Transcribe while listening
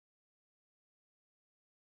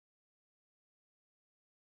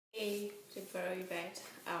Hey, it's very bad.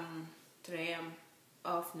 Today I'm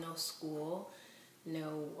off, no school,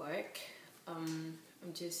 no work. I'm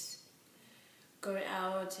just going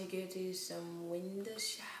out to go do some window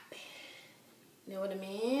shopping. You know what I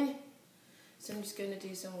mean? So I'm just gonna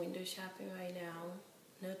do some window shopping right now.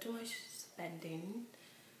 Not too much spending.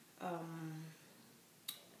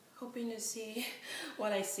 Hoping to see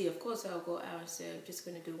what I see. Of course I'll go out, so I'm just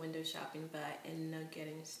gonna do window shopping, but I end up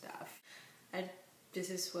getting stuff. This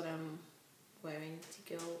is what I'm wearing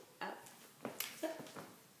to go out. So,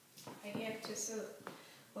 I have just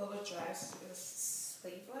a little dress. It's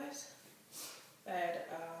sleeveless, but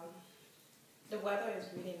the weather is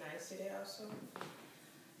really nice today also.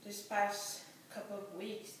 This past couple of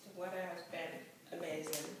weeks, the weather has been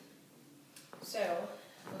amazing. So,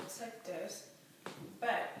 it looks like this,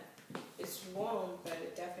 but it's warm, but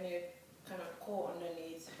it definitely kind of cold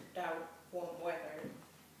underneath that warm weather.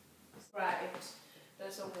 Right,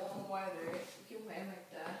 there's a warm weather, you can wear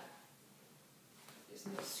like that. It's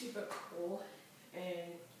not super cool, and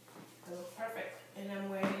it looks perfect. And I'm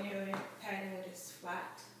wearing a pattern with this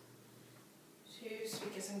flat shoes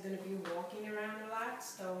because I'm going to be walking around a lot,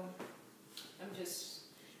 so I'm just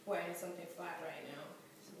wearing something flat right now.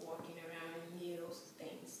 Just walking around in heels,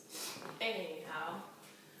 things. Anyhow,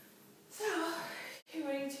 so I'm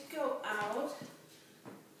ready to go out.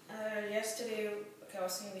 Yesterday, like I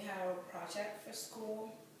was saying, we had a project for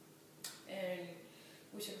school, and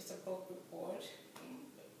which was a book report.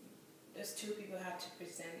 There's two people who had to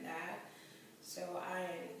present that. So I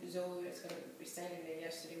and Zoe was going to be presenting it.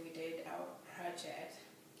 Yesterday we did our project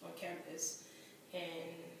on campus,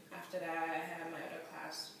 and after that I had my other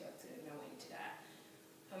class. We have to go into that.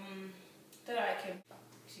 Then I came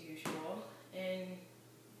as usual and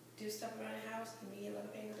do stuff around the house and be a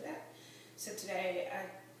little bit into that. So today I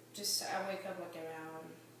wake up like around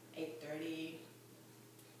 8:30.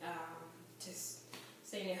 Just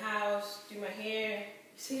stay in the house, do my hair.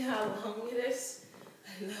 See how long it is?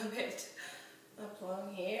 I love it. Up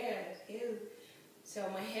long hair, ew. So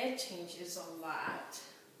my hair changes a lot,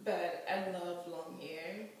 but I love long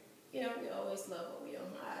hair. You know, we always love what we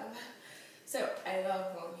don't have. So I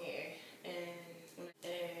love long hair, and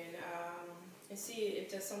see if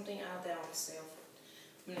there's something out there on sale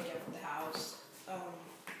when I get from the house.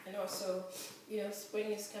 And also, you know,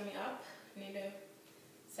 spring is coming up. I need to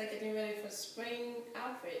start getting ready for spring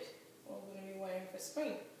outfit. What we're going to be wearing for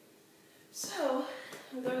spring. So,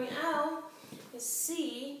 I'm going out to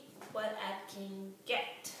see what I can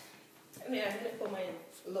get. I mean, I'm going to put my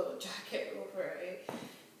little jacket over it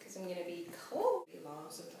because I'm going to be cold. Long,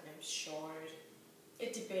 sometimes short.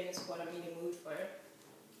 It depends what I'm in the mood for.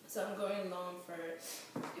 So I'm going long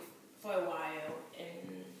for a while,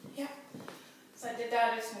 and yeah. So I did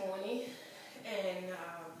that this morning, and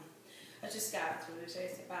I just got through. So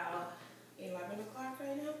it's about 11 o'clock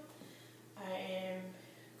right now. I am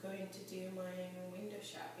going to do my window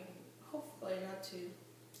shopping. Hopefully not to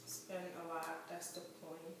spend a lot. That's the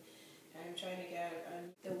point. I'm trying to get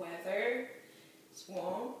the weather. It's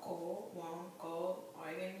warm, cold, or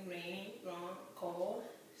even rainy, warm, cold.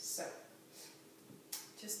 So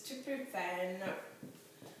just to prevent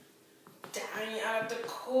dying out of the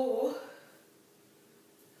cold,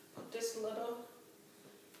 put this little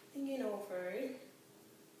thingy over it.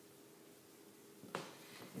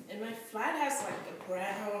 And my flat has like a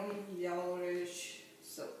brown, yellowish,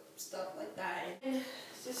 so stuff like that. And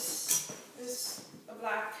this is a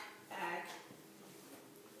black bag.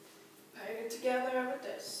 Put it together with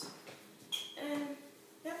this.